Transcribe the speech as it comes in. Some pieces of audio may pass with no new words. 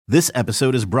This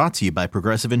episode is brought to you by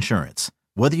Progressive Insurance.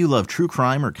 Whether you love true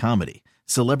crime or comedy,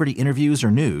 celebrity interviews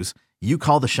or news, you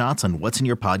call the shots on what's in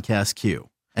your podcast queue.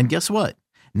 And guess what?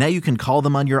 Now you can call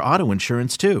them on your auto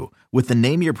insurance too with the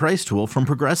Name Your Price tool from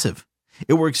Progressive.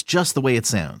 It works just the way it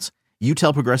sounds. You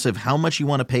tell Progressive how much you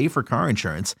want to pay for car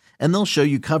insurance, and they'll show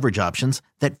you coverage options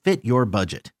that fit your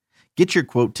budget. Get your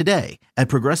quote today at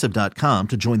Progressive.com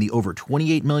to join the over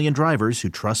 28 million drivers who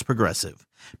trust Progressive.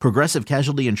 Progressive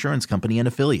Casualty Insurance Company and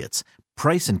Affiliates.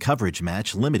 Price and coverage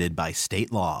match limited by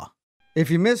state law. If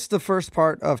you missed the first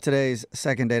part of today's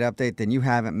second date update, then you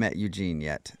haven't met Eugene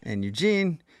yet. And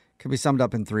Eugene can be summed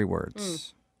up in 3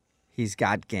 words. He's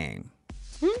got game.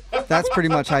 That's pretty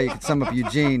much how you can sum up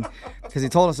Eugene, because he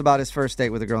told us about his first date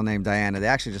with a girl named Diana. They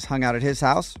actually just hung out at his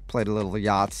house, played a little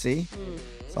Yahtzee.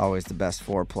 It's always the best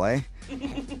foreplay.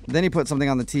 Then he put something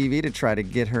on the TV to try to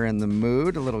get her in the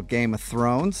mood, a little Game of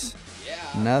Thrones.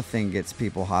 Yeah. Nothing gets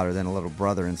people hotter than a little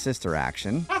brother and sister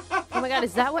action. Oh my God,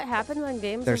 is that what happens on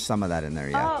games? There's some of that in there,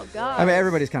 yeah. Oh, God. I mean,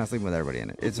 everybody's kind of sleeping with everybody in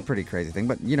it. It's a pretty crazy thing,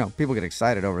 but, you know, people get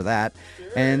excited over that. Sure.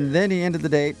 And then he ended the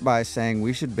date by saying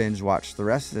we should binge watch the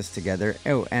rest of this together.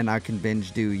 Oh, and I can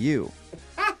binge do you.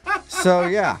 So,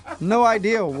 yeah, no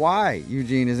idea why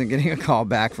Eugene isn't getting a call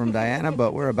back from Diana,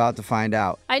 but we're about to find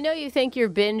out. I know you think your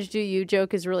binge do you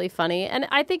joke is really funny, and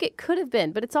I think it could have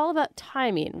been, but it's all about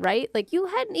timing, right? Like, you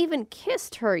hadn't even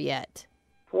kissed her yet.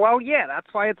 Well, yeah,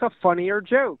 that's why it's a funnier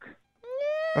joke.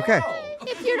 Okay.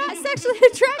 If you're not sexually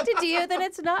attracted to you, then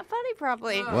it's not funny,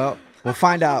 probably. Well, we'll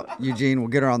find out, Eugene. We'll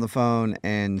get her on the phone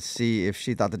and see if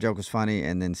she thought the joke was funny,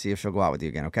 and then see if she'll go out with you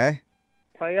again, okay?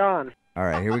 Play on. All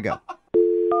right, here we go.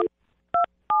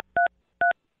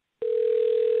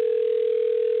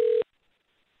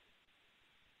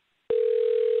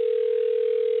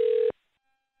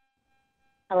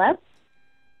 Hello?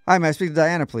 Hi, may I speak to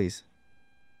Diana, please?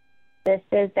 This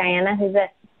is Diana. Who's it?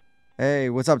 Hey,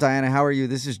 what's up, Diana? How are you?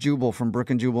 This is Jubal from Brook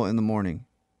and Jubal in the Morning.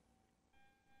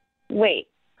 Wait,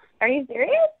 are you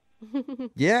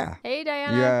serious? Yeah. Hey,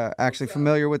 Diana. You actually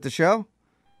familiar with the show?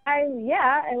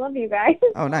 Yeah, I love you guys.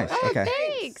 Oh, nice. Oh, Okay.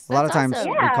 thanks. A lot of That's times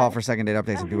awesome. we call for second date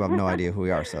updates and people have no idea who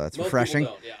we are, so that's refreshing.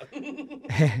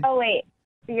 Oh, wait.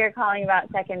 So you're calling about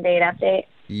second date update?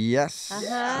 Yes,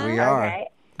 Uh-huh. we are.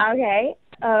 Okay.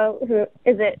 Who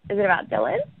is it? Is it about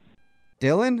Dylan?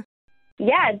 Dylan?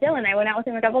 Yeah, Dylan. I went out with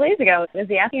him a couple days ago. Was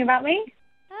he asking about me?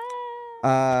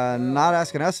 Not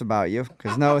asking us about you,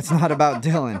 because no, it's not about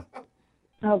Dylan.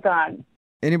 Oh, God.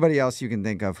 Anybody else you can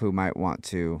think of who might want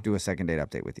to do a second date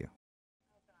update with you?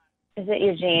 Is it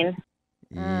Eugene?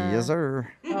 Yes,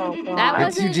 sir. Oh, God. That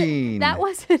It's wasn't, Eugene. That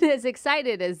wasn't as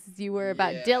excited as you were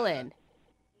about Dylan.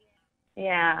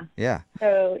 Yeah. Yeah.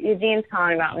 So Eugene's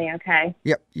calling about me, okay?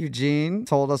 Yep. Eugene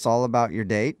told us all about your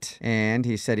date, and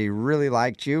he said he really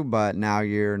liked you, but now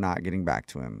you're not getting back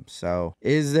to him. So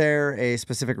is there a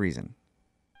specific reason?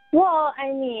 Well,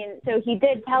 I mean, so he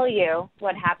did tell you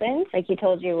what happened? Like, he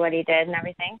told you what he did and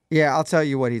everything? Yeah, I'll tell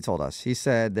you what he told us. He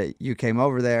said that you came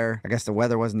over there. I guess the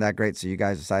weather wasn't that great, so you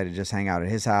guys decided to just hang out at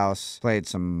his house, played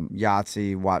some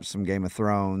Yahtzee, watched some Game of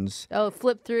Thrones. Oh,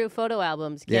 flip through photo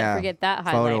albums. Can't forget that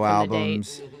highlight photo from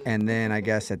albums. the date. And then I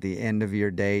guess at the end of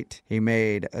your date, he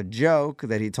made a joke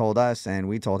that he told us, and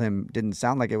we told him didn't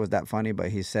sound like it was that funny,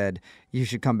 but he said you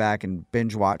should come back and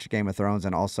binge watch Game of Thrones,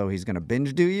 and also he's going to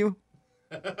binge do you.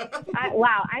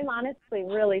 Wow, I'm honestly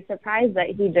really surprised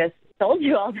that he just told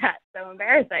you all that. So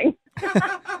embarrassing. We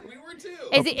were too.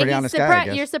 Pretty honest guy, I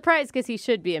guess. You're surprised because he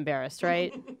should be embarrassed,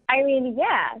 right? I mean,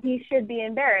 yeah, he should be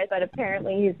embarrassed, but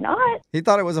apparently he's not. He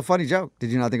thought it was a funny joke.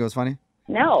 Did you not think it was funny?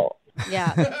 No.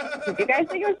 Yeah. Did you guys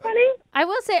think it was funny? I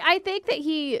will say, I think that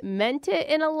he meant it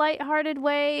in a lighthearted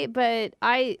way, but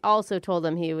I also told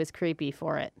him he was creepy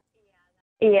for it.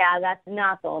 Yeah, that's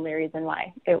not the only reason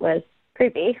why. It was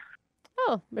creepy.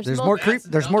 Oh, There's more creep.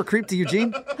 There's more creep to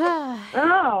Eugene.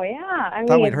 Oh, yeah. I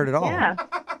Thought mean, we'd heard it all. Yeah.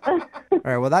 All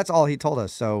right. Well, that's all he told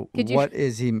us. So what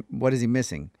is he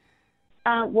missing?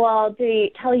 Well, did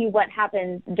he tell you what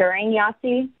happened during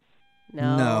Yahtzee?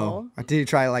 No. Did he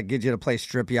try to get you to play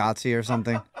strip Yahtzee or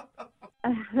something?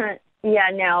 Yeah,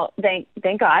 no.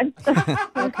 Thank God.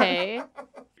 Okay.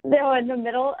 So in the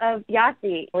middle of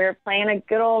Yahtzee, we were playing a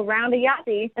good old round of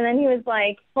Yahtzee, and then he was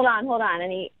like, hold on,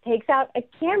 and he takes out a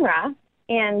camera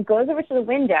and goes over to the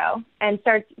window and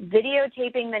starts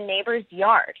videotaping the neighbor's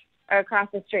yard across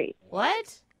the street.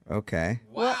 What? Okay.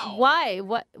 Wow. Why?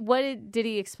 What did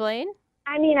he explain?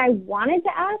 I mean, I wanted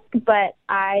to ask, but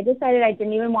I decided I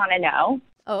didn't even want to know.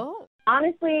 Oh.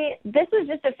 Honestly, this was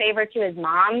just a favor to his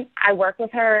mom. I work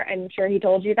with her. I'm sure he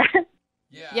told you that.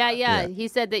 Yeah. He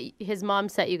said that his mom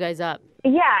set you guys up.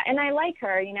 Yeah, and I like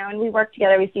her, and we work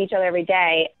together. We see each other every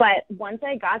day. But once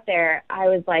I got there, I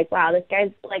was like, wow, this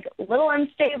guy's like a little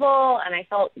unstable, and I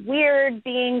felt weird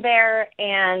being there.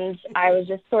 And I was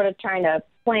just sort of trying to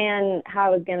plan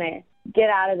how I was going to get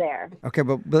out of there. Okay,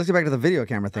 but let's get back to the video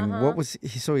camera thing. What was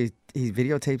he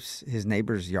videotapes his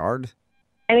neighbor's yard?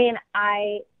 I mean,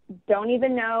 I don't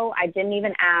even know. I didn't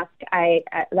even ask.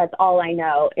 That's all I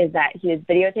know is that he was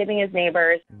videotaping his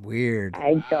neighbors. Weird.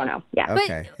 I don't know. Yeah. Okay.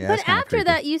 Yeah, but that's kinda after creepy.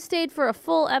 that, you stayed for a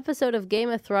full episode of Game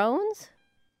of Thrones?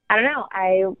 I don't know.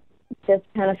 I just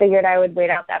kind of figured I would wait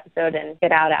out the episode and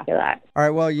get out after that. All right,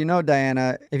 well,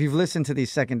 Diana, if you've listened to these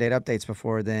second date updates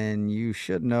before, then you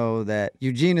should know that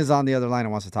Eugene is on the other line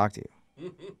and wants to talk to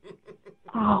you.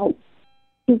 Oh,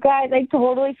 you guys, I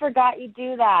totally forgot you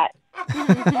do that.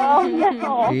 Oh,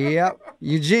 no. Yep.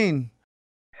 Eugene.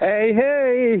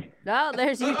 Hey. Oh,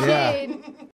 there's Eugene. Yeah.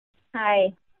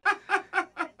 Hi.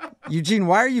 Eugene,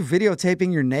 why are you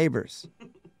videotaping your neighbors?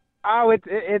 Oh,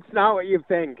 it's not what you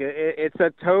think. It's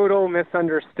a total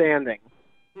misunderstanding.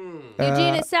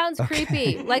 Eugene, it sounds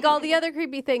creepy, like all the other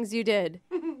creepy things you did.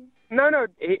 No.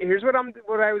 Here's what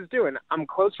I was doing. I'm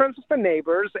close friends with the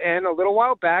neighbors, and a little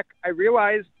while back, I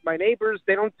realized my neighbors,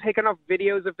 they don't take enough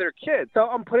videos of their kids. So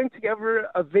I'm putting together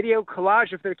a video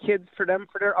collage of their kids for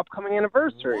their upcoming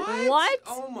anniversary. What?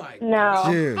 Oh my No.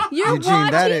 Dude, You're Eugene,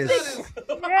 that watching is... this?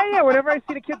 Yeah. Whenever I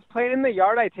see the kids playing in the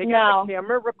yard, I take out the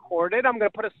camera, record it. I'm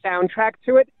going to put a soundtrack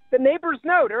to it. The neighbors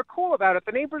know. They're cool about it.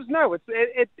 The neighbors know.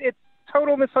 It's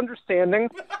total misunderstanding.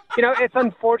 It's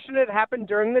unfortunate it happened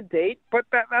during the date, but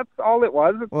that's all it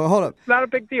was. Well, hold up. It's not a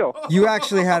big deal. You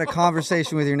actually had a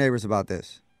conversation with your neighbors about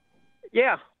this.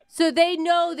 Yeah. So they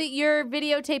know that you're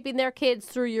videotaping their kids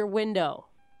through your window.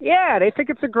 Yeah, they think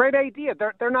it's a great idea.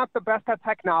 They're not the best at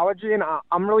technology, and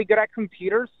I'm really good at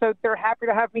computers, so they're happy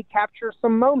to have me capture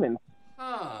some moments.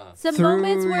 Some Through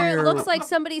moments where your- it looks like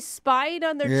somebody spied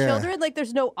on their Yeah. children, like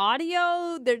there's no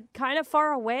audio, they're kind of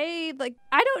far away. Like,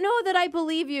 I don't know that I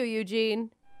believe you,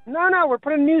 Eugene. No, we're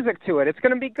putting music to it. It's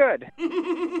going to be good.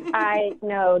 I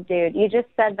know, dude. You just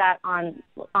said that on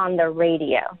the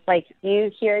radio. Like, do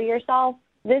you hear yourself?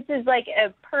 This is like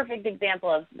a perfect example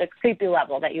of the creepy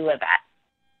level that you live at.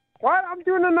 What? I'm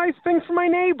doing a nice thing for my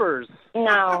neighbors.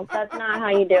 No, that's not how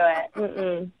you do it.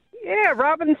 Mm-mm. Yeah,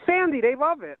 Rob and Sandy, they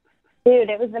love it.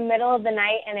 Dude, it was the middle of the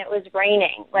night and it was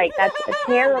raining. Like, that's a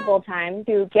terrible time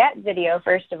to get video,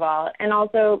 first of all, and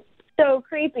also so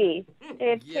creepy.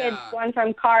 It's kids going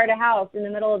from car to house in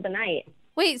the middle of the night.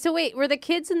 Wait, were the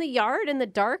kids in the yard in the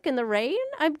dark in the rain?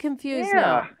 I'm confused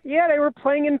now. Yeah, they were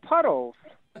playing in puddles.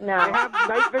 No. I have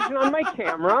night vision on my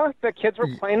camera. The kids were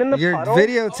playing in the You're puddle.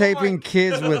 videotaping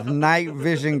kids with night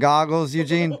vision goggles,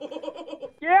 Eugene?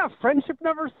 Yeah, friendship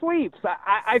never sleeps.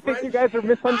 I think you guys are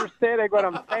misunderstanding what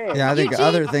I'm saying. Yeah, I think Eugene-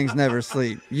 other things never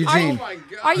sleep. Eugene, my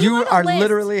God. Are you you on a are list?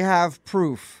 literally have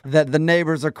proof that the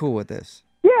neighbors are cool with this.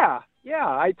 Yeah,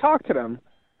 I talked to them.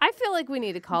 I feel like we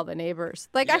need to call the neighbors.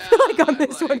 Like, I feel like on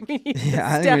this one we need to Yeah,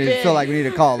 I step think we in. feel like we need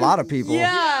to call a lot of people.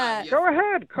 Yeah. Go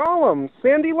ahead, call them.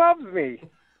 Sandy loves me.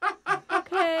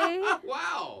 Okay.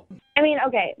 Wow. I mean,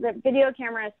 okay, the video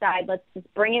camera aside, let's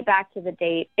just bring it back to the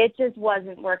date. It just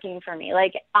wasn't working for me,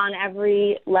 like on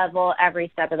every level,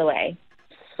 every step of the way.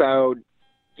 So,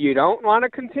 you don't want to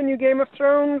continue Game of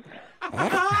Thrones?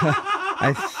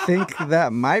 I think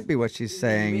that might be what she's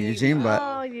saying, Eugene, but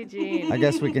Oh, Eugene. I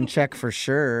guess we can check for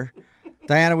sure.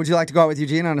 Diana, would you like to go out with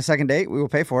Eugene on a second date? We will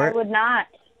pay for I it. would not.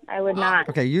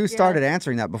 Okay, you started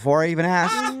answering that before I even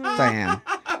asked Diane.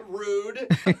 Rude.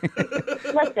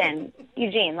 Listen,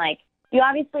 Eugene, like, you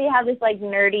obviously have this, like,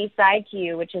 nerdy side to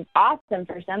you, which is awesome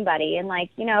for somebody. And,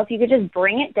 like, if you could just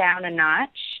bring it down a notch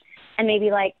and maybe,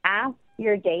 like, ask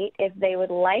your date if they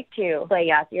would like to play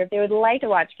Yahtzee or if they would like to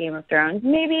watch Game of Thrones,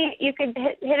 maybe you could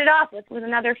hit it off with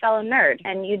another fellow nerd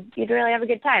and you'd really have a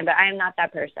good time. But I am not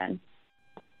that person.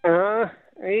 Yeah,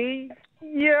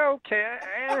 okay.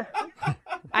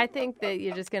 I think that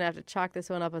you're just going to have to chalk this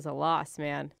one up as a loss,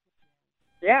 man.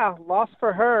 Yeah, loss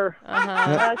for her.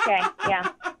 Uh-huh. Okay, yeah.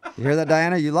 You hear that,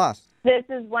 Diana? You lost. This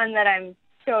is one that I'm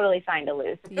totally fine to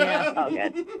lose. Yeah. All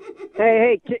good.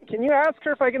 Hey, can you ask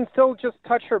her if I can still just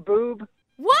touch her boob?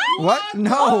 What? What?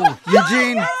 No,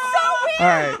 Eugene. That's so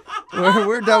weird. All right,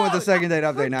 we're done with the second date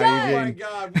update now, done. Oh my Eugene.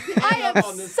 God. I am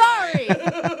sorry.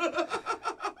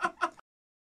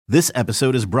 This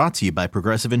episode is brought to you by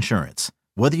Progressive Insurance.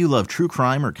 Whether you love true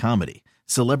crime or comedy,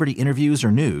 celebrity interviews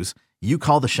or news, you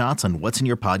call the shots on what's in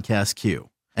your podcast queue.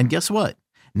 And guess what?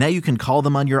 Now you can call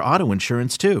them on your auto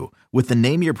insurance too with the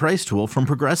Name Your Price tool from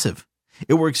Progressive.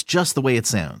 It works just the way it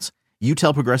sounds. You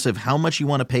tell Progressive how much you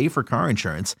want to pay for car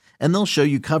insurance, and they'll show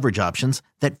you coverage options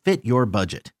that fit your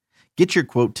budget. Get your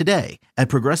quote today at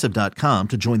Progressive.com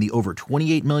to join the over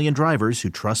 28 million drivers who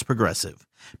trust Progressive.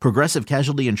 Progressive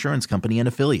Casualty Insurance Company and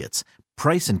Affiliates.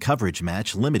 Price and coverage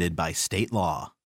match limited by state law.